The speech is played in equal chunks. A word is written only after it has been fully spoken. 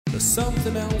The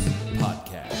Something Else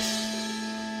Podcast.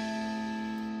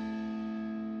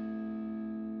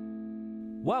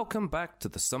 Welcome back to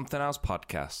the Something Else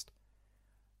Podcast.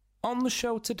 On the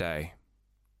show today,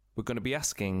 we're going to be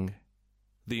asking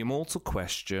the immortal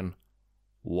question,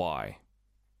 why?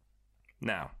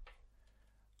 Now,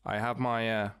 I have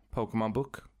my Pokemon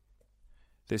book.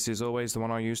 This is always the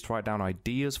one I use to write down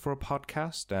ideas for a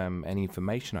podcast, any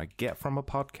information I get from a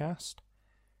podcast.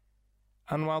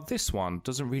 And while this one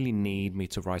doesn't really need me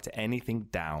to write anything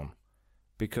down,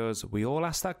 because we all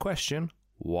ask that question,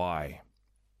 why?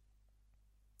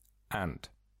 And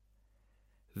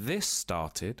this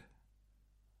started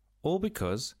all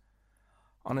because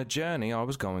on a journey I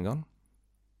was going on,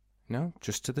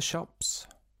 just to the shops,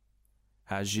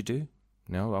 as you do.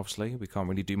 Obviously, we can't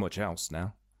really do much else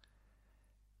now.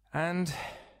 And,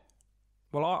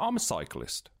 well, I'm a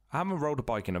cyclist. I haven't rode a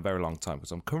bike in a very long time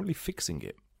because I'm currently fixing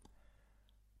it.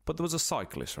 But there was a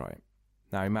cyclist, right?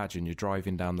 Now imagine you're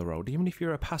driving down the road. Even if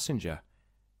you're a passenger,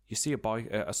 you see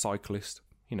a cyclist,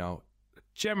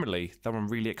 generally they're on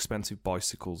really expensive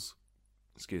bicycles.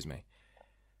 Excuse me.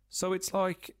 So it's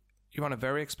like you're on a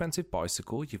very expensive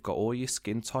bicycle. You've got all your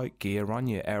skin-tight gear on,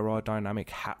 your aerodynamic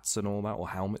hats and all that, or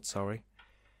helmets, sorry.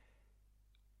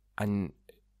 And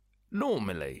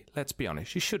normally, let's be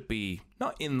honest, you should be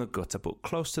not in the gutter, but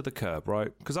close to the curb,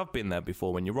 right? Because I've been there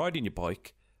before. When you're riding your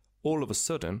bike, all of a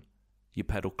sudden, your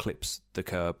pedal clips the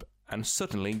curb, and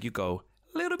suddenly you go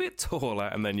a little bit taller,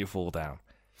 and then you fall down.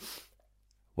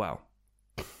 Well,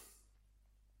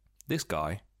 this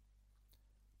guy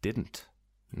didn't.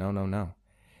 No. No,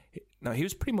 he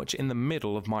was pretty much in the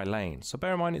middle of my lane. So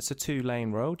bear in mind, it's a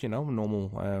 2-lane road,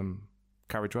 normal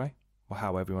carriageway, or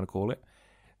however you want to call it.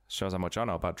 Shows how much I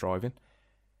know about driving.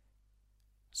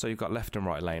 So you've got left and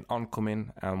right lane,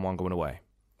 oncoming and one going away.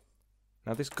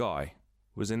 Now this guy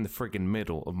was in the friggin'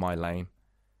 middle of my lane.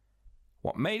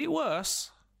 What made it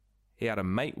worse, he had a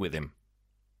mate with him.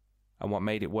 And what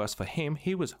made it worse for him,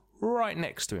 he was right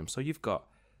next to him. So you've got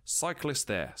cyclist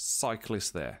there,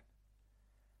 cyclist there.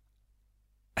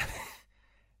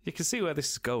 You can see where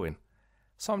this is going.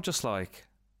 So I'm just like,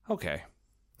 okay,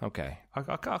 I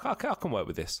can work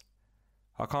with this.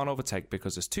 I can't overtake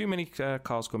because there's too many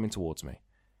cars coming towards me.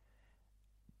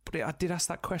 But I did ask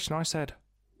that question. I said,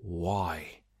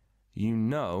 why? You're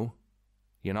not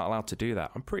allowed to do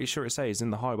that. I'm pretty sure it says in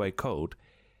the highway code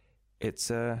it's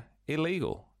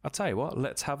illegal. I'll tell you what,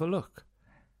 let's have a look.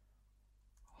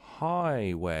 The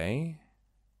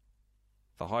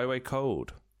highway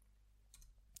code.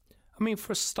 I mean,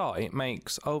 for a start, it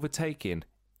makes overtaking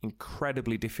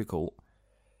incredibly difficult.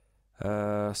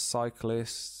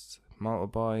 Cyclists,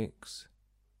 motorbikes,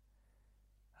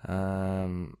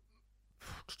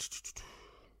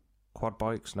 quad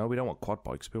bikes. No, we don't want quad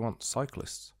bikes. We want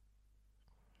cyclists.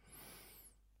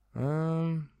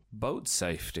 Boat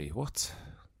safety. What?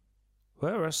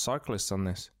 Where are cyclists on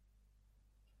this?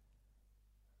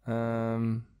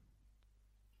 How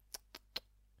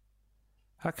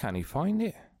can he find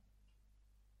it?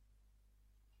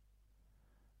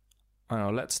 I know.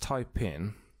 Let's type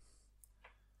in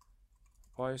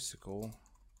bicycle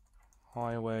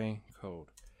highway code.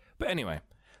 But anyway.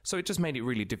 So it just made it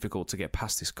really difficult to get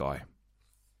past this guy.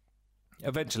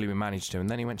 Eventually we managed to, and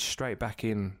then he went straight back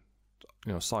in,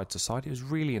 side to side. It was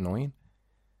really annoying.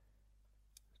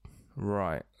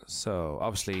 Right, so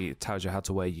obviously it tells you how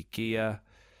to wear your gear.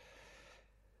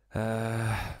 So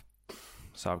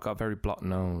I've got a very blocked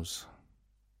nose.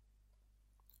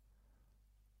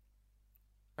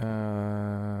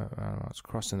 It's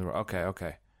crossing the road.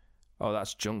 Okay. Oh,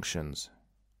 that's junctions.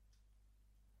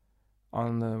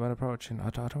 When approaching, I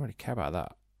don't really care about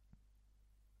that.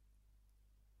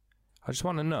 I just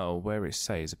want to know where it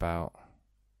says about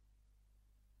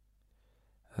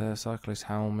cyclist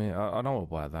helmet. I know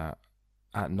about that.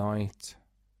 At night.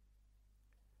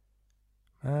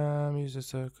 Use the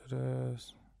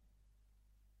circuitous.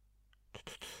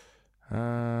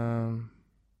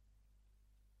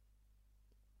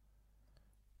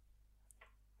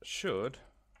 Should.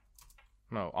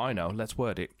 No, I know. Let's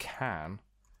word it. Can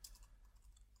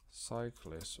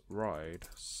cyclists ride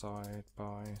side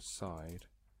by side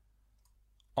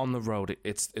on the road?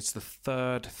 It's the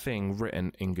third thing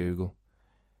written in Google.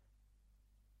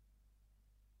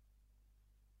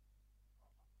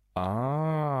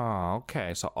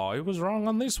 Okay, so I was wrong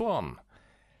on this one.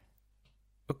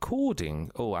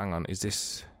 Hang on, is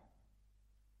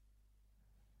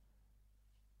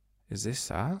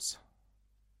this ours?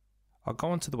 I'll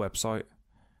go onto the website.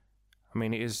 I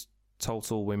mean, it is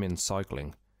Total Women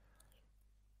Cycling.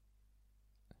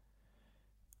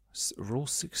 Rule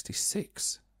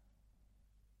 66.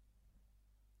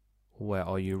 Where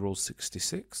are you, Rule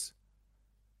 66?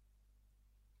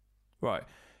 Right.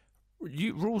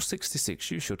 Rule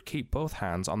 66, you should keep both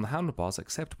hands on the handlebars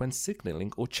except when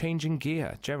signalling or changing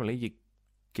gear. Generally, your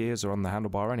gears are on the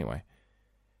handlebar anyway.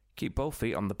 Keep both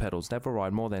feet on the pedals. Never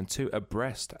ride more than 2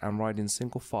 abreast and ride in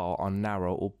single file on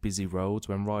narrow or busy roads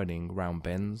when riding round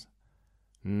bends.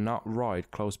 Not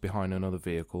ride close behind another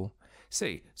vehicle.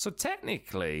 See, so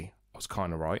technically, I was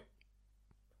kind of right.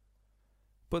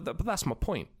 But that's my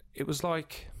point. It was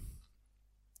like,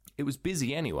 it was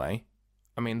busy anyway.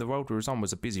 I mean, the road we was on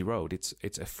was a busy road.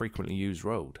 It's a frequently used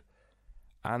road.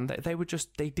 And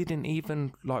they didn't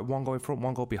even, like, one go in front,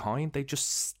 one go behind. They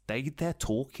just stayed there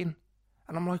talking.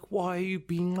 And I'm like, why are you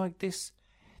being like this?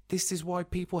 This is why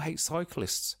people hate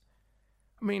cyclists.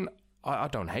 I mean, I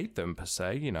don't hate them per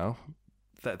se, you know.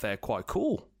 They're quite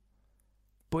cool.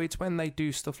 But it's when they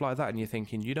do stuff like that and you're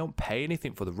thinking, you don't pay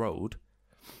anything for the road.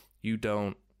 You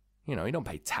don't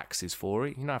pay taxes for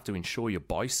it. You don't have to insure your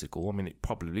bicycle. I mean, it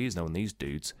probably is knowing these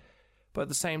dudes. But at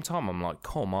the same time, I'm like,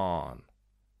 come on.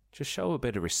 Just show a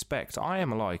bit of respect. I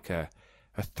am like a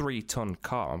 3-ton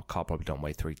car. A car probably don't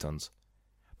weigh 3 tons.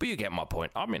 But you get my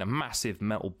point. I'm in a massive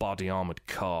metal body-armoured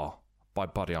car. By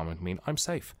body-armoured, I mean I'm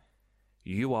safe.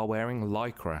 You are wearing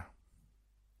Lycra.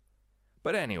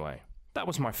 But anyway, that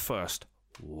was my first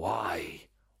why.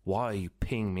 Why are you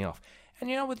peeing me off? And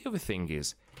you know what the other thing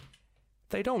is?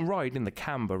 They don't ride in the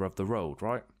camber of the road,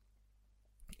 right?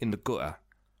 In the gutter.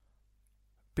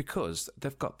 Because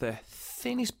they've got the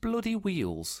thinnest bloody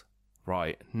wheels,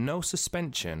 right? No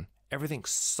suspension.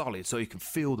 Everything's solid so you can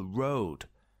feel the road.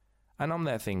 And I'm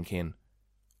there thinking,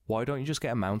 why don't you just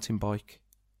get a mountain bike?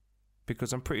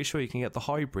 Because I'm pretty sure you can get the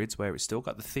hybrids where it's still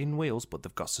got the thin wheels, but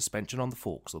they've got suspension on the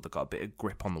forks, or they've got a bit of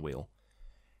grip on the wheel.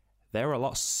 They're a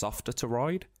lot softer to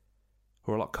ride,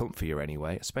 or a lot comfier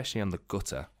anyway, especially on the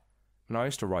gutter. And I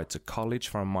used to ride to college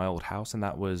from my old house, and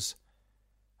that was,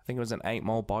 I think it was an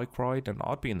 8-mile bike ride, and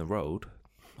I'd be in the road.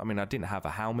 I mean, I didn't have a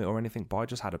helmet or anything, but I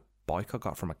just had a bike I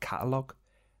got from a catalogue.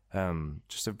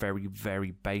 Just a very,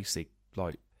 very basic,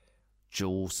 like,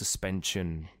 dual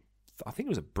suspension. I think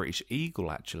it was a British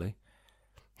Eagle, actually.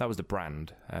 That was the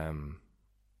brand.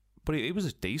 But it was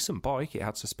a decent bike. It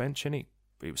had suspension. It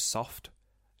was soft.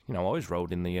 You know, I always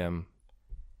rode in the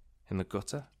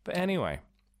gutter. But anyway,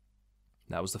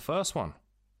 that was the first one.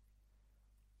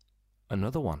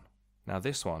 Another one. Now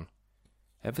this one,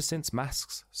 ever since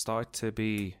masks started to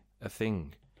be a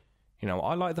thing, you know,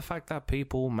 I like the fact that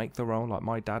people make their own. Like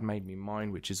my dad made me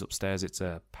mine, which is upstairs. It's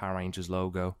a Power Rangers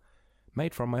logo.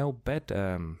 Made from my old bed,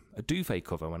 a duvet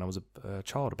cover when I was a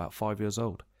child, about 5 years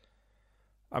old.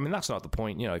 I mean, that's not the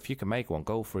point. You know, if you can make one,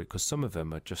 go for it, because some of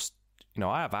them are just, you know,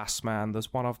 I have asthma, and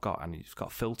there's one I've got, and it's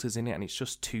got filters in it, and it's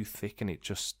just too thick, and it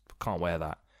just can't wear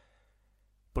that.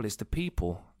 But it's the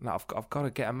people. Now, I've got to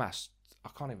get a mask. I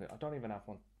don't even have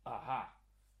one. Aha!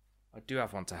 I do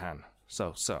have one to hand.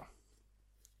 So.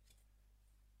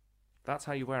 That's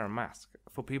how you wear a mask.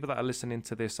 For people that are listening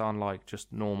to this on like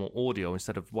just normal audio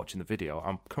instead of watching the video,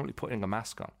 I'm currently putting a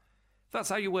mask on. That's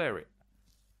how you wear it.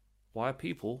 Why are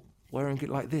people wearing it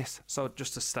like this? So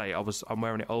just to state, I'm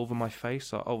wearing it over my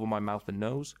face, or over my mouth and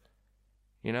nose.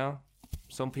 You know?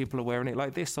 Some people are wearing it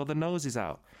like this, so the nose is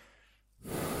out.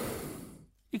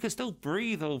 You can still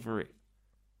breathe over it.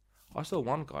 I saw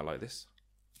one guy like this.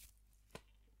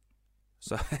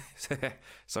 So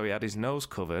he had his nose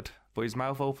covered, but his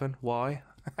mouth open. Why?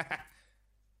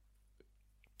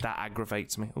 That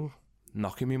aggravates me. Ooh,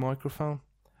 knocking me microphone.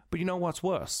 But you know what's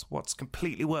worse? What's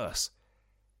completely worse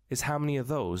is how many of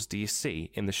those do you see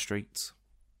in the streets?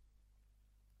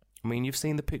 I mean, you've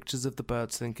seen the pictures of the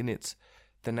birds thinking it's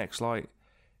the next, like,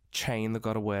 chain they've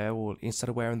got to wear, or instead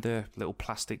of wearing the little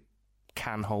plastic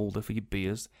can holder for your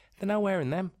beers, they're now wearing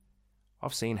them.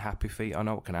 I've seen happy feet. I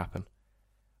know what can happen.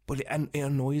 But it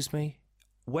annoys me.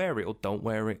 Wear it or don't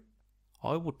wear it.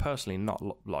 I would personally not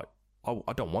like.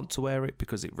 I don't want to wear it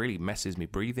because it really messes me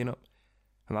breathing up.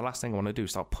 And the last thing I want to do is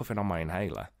start puffing on my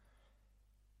inhaler.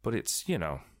 But it's, you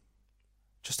know,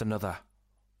 just another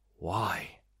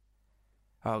why.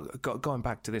 Going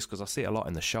back to this, because I see it a lot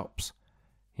in the shops.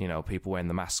 You know, people wearing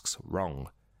the masks wrong.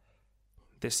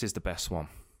 This is the best one.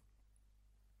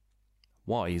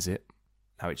 Why is it?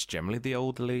 Now, it's generally the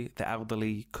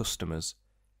elderly customers.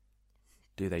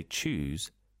 Do they choose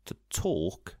to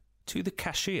talk to the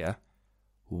cashier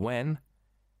when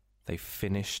they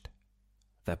finished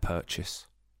their purchase?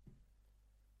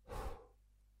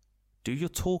 Do your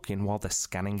talking while they're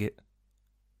scanning it.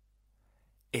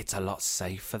 It's a lot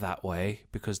safer that way,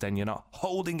 because then you're not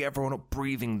holding everyone up,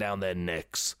 breathing down their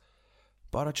necks.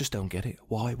 But I just don't get it.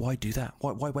 Why do that?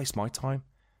 Why waste my time?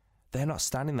 they're not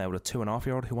standing there with a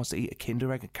 2.5-year-old who wants to eat a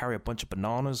Kinder Egg and carry a bunch of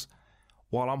bananas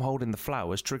while I'm holding the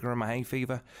flowers, triggering my hay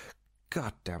fever.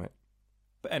 God damn it.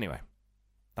 But anyway,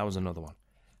 that was another one.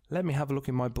 Let me have a look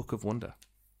in my book of wonder.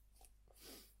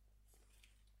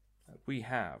 We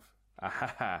have,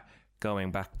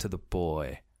 going back to the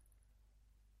boy.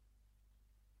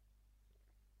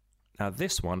 Now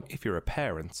this one, if you're a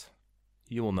parent,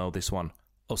 you will know this one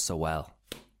oh so well.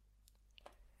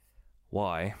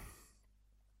 Why?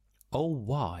 Oh,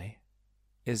 why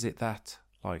is it that,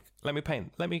 like, let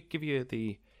me give you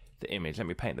the image, let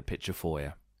me paint the picture for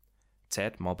you.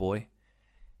 Ted, my boy,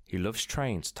 he loves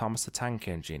trains, Thomas the Tank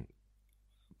Engine.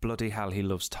 Bloody hell, he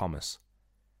loves Thomas.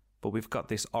 But we've got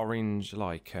this orange,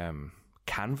 like,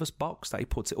 canvas box that he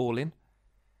puts it all in.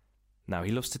 Now,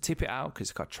 he loves to tip it out because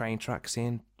it's got train tracks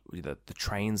in, the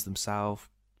trains themselves,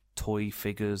 toy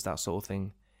figures, that sort of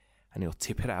thing. And he'll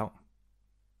tip it out,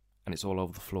 and it's all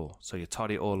over the floor. So you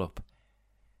tidy it all up.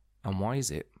 And why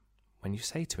is it, when you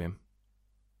say to him,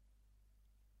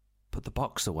 put the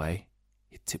box away,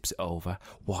 he tips it over.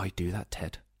 Why do that,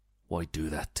 Ted? Why do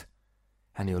that?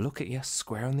 And he'll look at you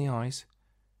square in the eyes.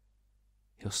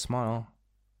 He'll smile,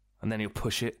 and then he'll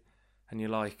push it, and you're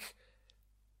like,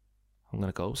 I'm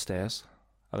going to go upstairs.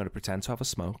 I'm going to pretend to have a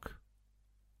smoke.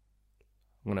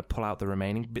 I'm going to pull out the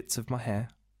remaining bits of my hair,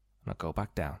 and I'll go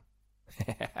back down.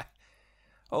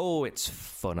 Oh, it's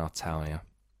fun, I'll tell you.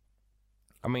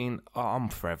 I mean, I'm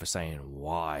forever saying,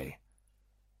 why?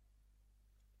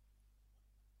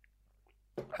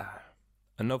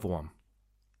 Another one.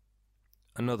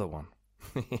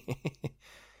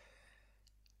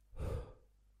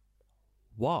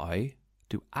 Why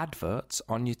do adverts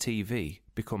on your TV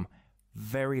become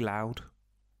very loud?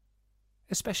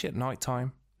 Especially at night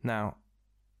time. Now,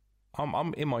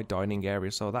 I'm in my dining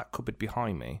area, so that cupboard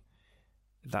behind me,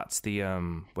 that's the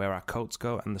where our coats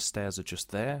go, and the stairs are just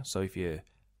there. So if you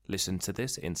listen to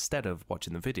this instead of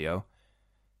watching the video,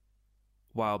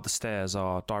 while the stairs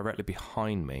are directly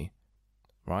behind me,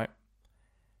 right?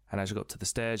 And as you go up to the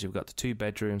stairs, you've got the 2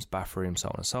 bedrooms, bathroom, so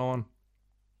on and so on.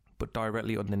 But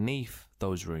directly underneath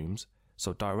those rooms,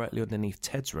 so directly underneath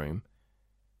Ted's room,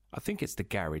 I think it's the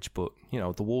garage, but, you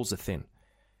know, the walls are thin.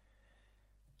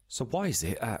 So why is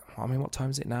it what time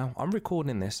is it now? I'm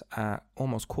recording this at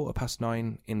almost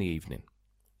 9:15 in the evening.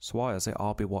 So why is it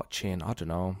I'll be watching, I don't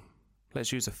know,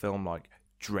 let's use a film like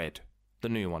Dredd, the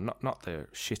new one, not the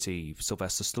shitty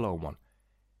Sylvester Stallone one.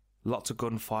 Lots of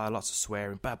gunfire, lots of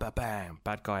swearing, bam, bam, bam,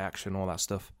 bad guy action, all that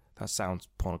stuff. That sounds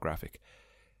pornographic.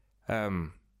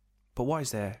 But why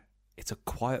is there? It's a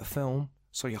quiet film,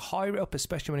 so you hire it up,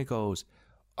 especially when it goes,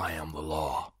 I am the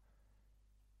law.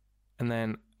 And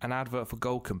then an advert for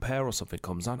Go Compare or something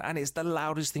comes on, and it's the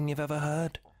loudest thing you've ever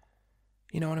heard.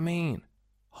 You know what I mean?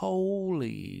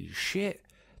 Holy shit.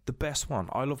 The best one.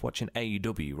 I love watching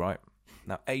AEW, right?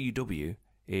 Now, AEW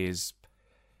is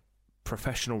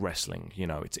professional wrestling. You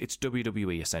know, it's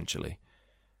WWE, essentially.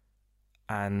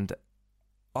 And,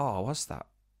 what's that?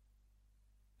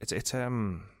 It's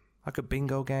like a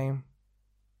bingo game.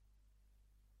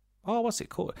 Oh, what's it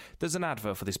called? There's an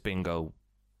advert for this bingo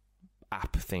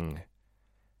app thing.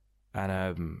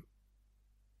 And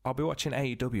I'll be watching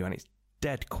AEW, and it's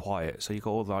dead quiet. So you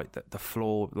got all like the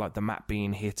floor, like the mat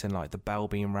being hit, and like the bell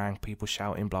being rang, people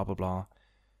shouting, blah blah blah.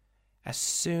 As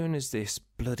soon as this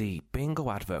bloody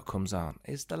bingo advert comes on,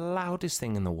 it's the loudest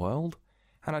thing in the world.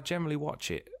 And I generally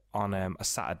watch it on a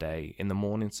Saturday in the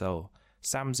morning. So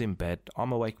Sam's in bed,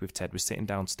 I'm awake with Ted, we're sitting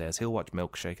downstairs, he'll watch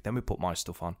Milkshake, then we put my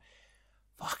stuff on.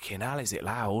 Fucking hell, is it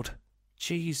loud?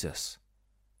 Jesus.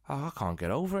 Oh, I can't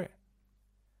get over it.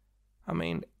 I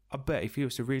mean, I bet if you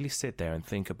was to really sit there and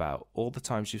think about all the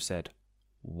times you've said,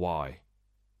 why?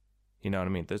 You know what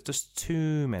I mean? There's just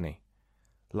too many.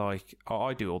 Like,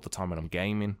 I do all the time when I'm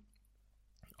gaming.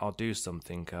 I'll do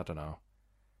something, I don't know.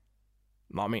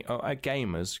 I mean,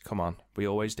 gamers, come on, we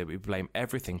always do. We blame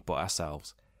everything but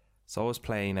ourselves. So I was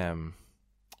playing,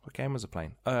 what game was I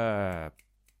playing?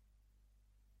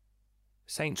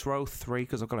 Saints Row 3,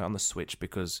 because I've got it on the Switch,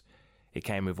 because it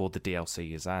came with all the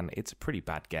DLCs, and it's a pretty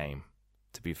bad game,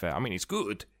 to be fair. I mean, it's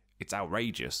good. It's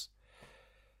outrageous.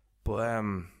 But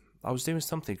I was doing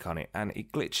something on it, and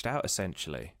it glitched out,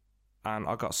 essentially. And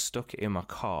I got stuck in my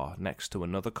car next to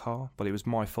another car. But it was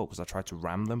my fault, because I tried to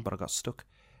ram them, but I got stuck.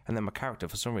 And then my character,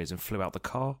 for some reason, flew out the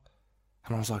car.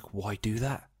 And I was like, why do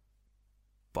that?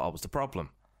 But I was the problem.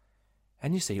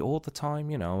 And you see, all the time,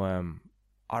 you know,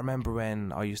 I remember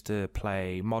when I used to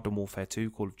play Modern Warfare 2,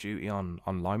 Call of Duty online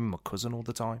with my cousin all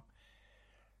the time.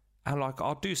 And, like,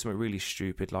 I'll do something really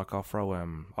stupid. Like, I'll throw,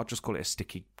 I'll just call it a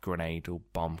sticky grenade or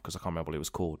bomb, because I can't remember what it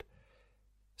was called.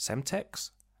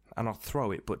 Semtex? And I'll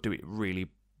throw it, but do it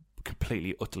really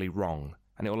completely, utterly wrong,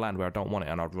 and it'll land where I don't want it,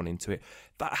 and I'd run into it.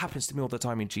 That happens to me all the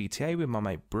time in GTA with my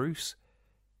mate Bruce.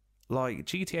 Like,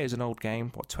 GTA is an old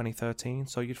game, 2013?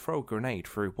 So you'd throw a grenade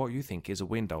through what you think is a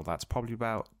window that's probably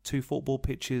about 2 football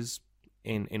pitches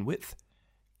in width.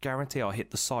 Guarantee I'll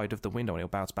hit the side of the window and it'll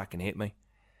bounce back and hit me.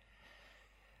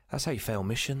 That's how you fail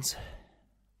missions.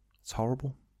 It's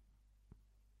horrible.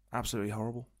 Absolutely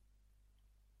horrible.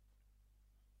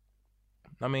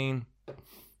 I mean,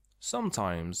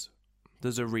 sometimes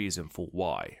there's a reason for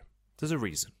why. There's a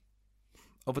reason.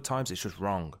 Other times it's just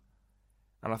wrong.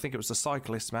 And I think it was the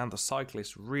cyclist, man. The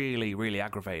cyclist really, really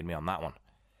aggravated me on that one.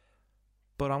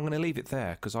 But I'm going to leave it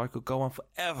there because I could go on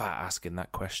forever asking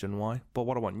that question why. But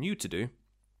what I want you to do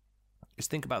is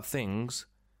think about things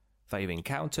that you've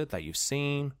encountered, that you've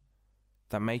seen,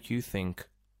 that make you think,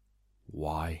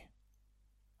 why?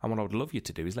 And what I would love you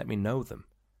to do is let me know them.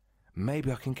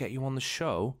 Maybe I can get you on the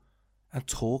show and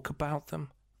talk about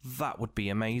them. That would be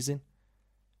amazing.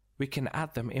 We can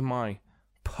add them in my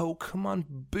Pokemon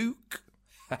book.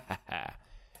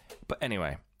 But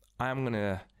anyway, I'm going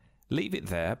to leave it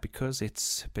there because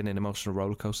it's been an emotional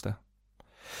roller coaster.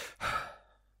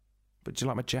 But do you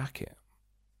like my jacket?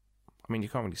 I mean, you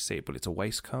can't really see it, but it's a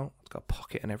waistcoat. It's got a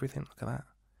pocket and everything. Look at that.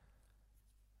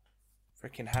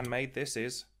 Freaking handmade this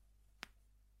is.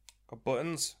 Got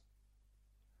buttons.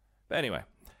 But anyway,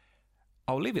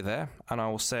 I'll leave it there and I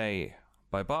will say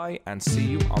bye-bye and see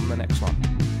you on the next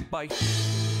one. Bye.